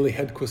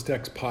Headquist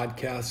X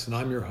podcast, and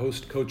I'm your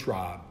host, Coach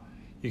Rob.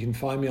 You can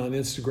find me on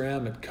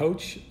Instagram at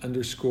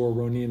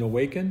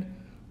coach_RoninaWaken,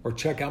 or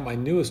check out my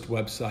newest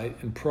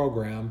website and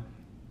program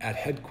at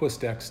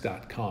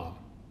headquistx.com.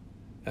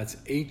 That's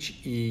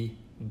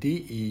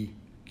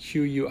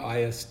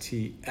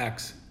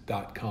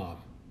HEDEQUISTX.com.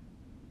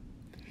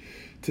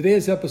 Today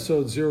is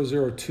episode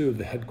 002 of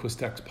the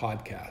Headquist X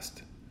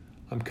podcast.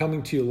 I'm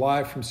coming to you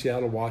live from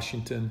Seattle,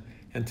 Washington,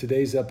 and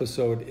today's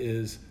episode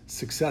is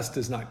Success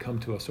Does Not Come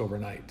to Us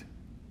Overnight.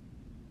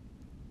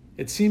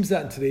 It seems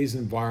that in today's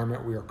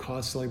environment, we are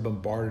constantly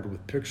bombarded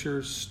with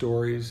pictures,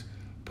 stories,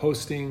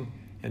 posting,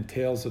 and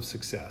tales of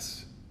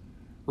success.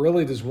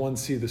 Rarely does one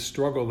see the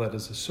struggle that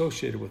is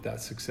associated with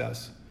that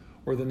success,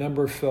 or the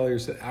number of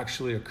failures that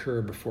actually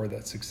occur before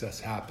that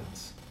success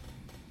happens.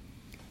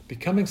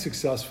 Becoming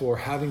successful or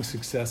having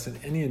success in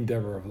any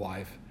endeavor of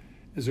life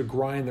is a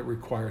grind that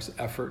requires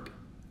effort,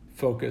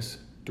 focus,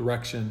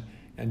 direction,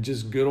 and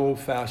just good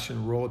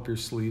old-fashioned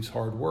roll-up-your-sleeves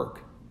hard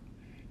work.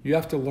 You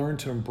have to learn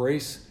to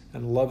embrace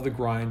and love the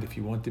grind if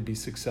you want to be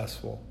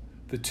successful.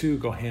 The two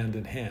go hand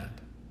in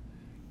hand.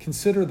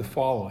 Consider the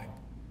following.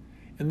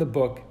 In the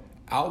book,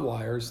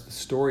 Outliers, The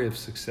Story of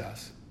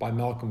Success by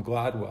Malcolm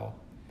Gladwell,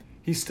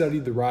 he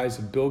studied the rise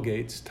of Bill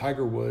Gates,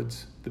 Tiger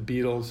Woods, the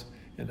Beatles,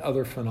 and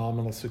other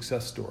phenomenal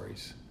success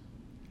stories.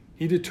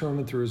 He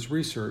determined through his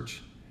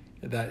research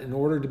that in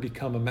order to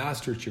become a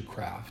master at your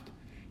craft,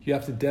 you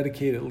have to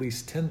dedicate at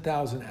least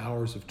 10,000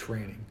 hours of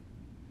training.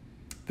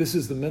 This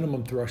is the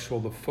minimum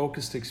threshold of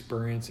focused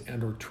experience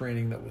and or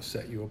training that will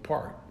set you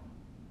apart.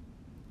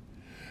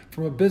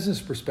 From a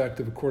business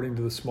perspective, according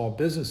to the Small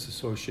Business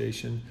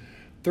Association,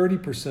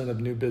 30%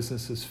 of new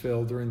businesses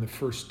fail during the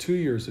first 2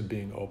 years of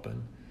being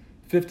open,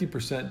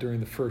 50% during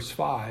the first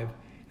 5,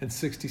 and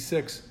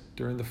 66%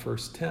 during the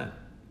first 10.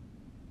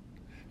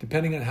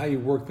 Depending on how you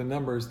work the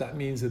numbers, that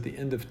means at the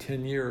end of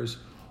 10 years,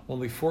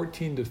 only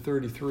 14 to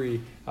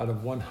 33 out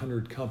of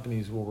 100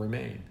 companies will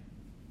remain.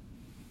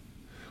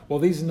 While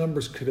these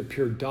numbers could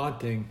appear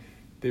daunting,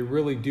 they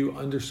really do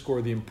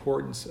underscore the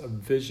importance of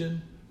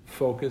vision,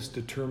 focus,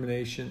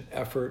 determination,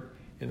 effort,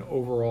 and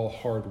overall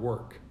hard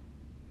work.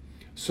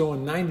 So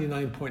in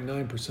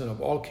 99.9%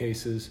 of all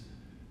cases,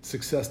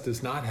 success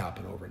does not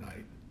happen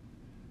overnight.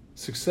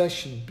 Success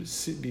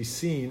should be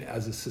seen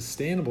as a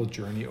sustainable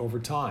journey over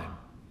time.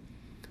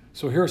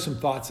 So here are some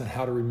thoughts on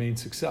how to remain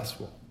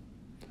successful.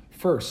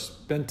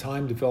 First, spend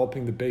time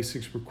developing the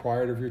basics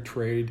required of your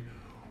trade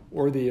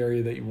or the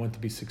area that you want to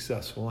be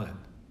successful in.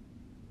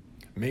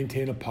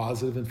 Maintain a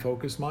positive and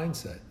focused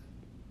mindset.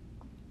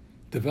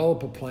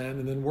 Develop a plan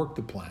and then work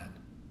the plan.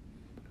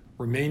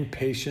 Remain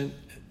patient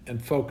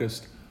and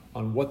focused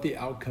on what the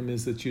outcome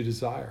is that you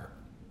desire.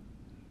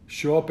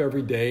 Show up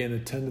every day and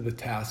attend to the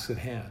tasks at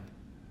hand.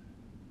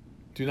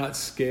 Do not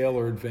scale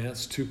or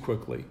advance too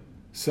quickly.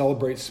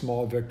 Celebrate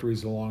small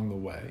victories along the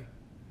way.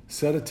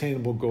 Set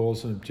attainable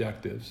goals and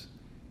objectives.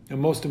 And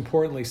most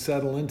importantly,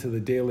 settle into the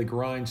daily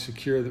grind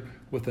secure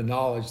with the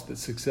knowledge that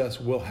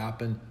success will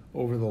happen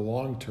over the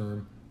long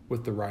term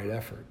with the right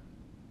effort.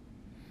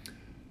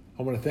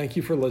 I want to thank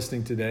you for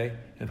listening today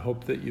and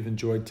hope that you've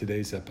enjoyed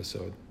today's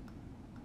episode.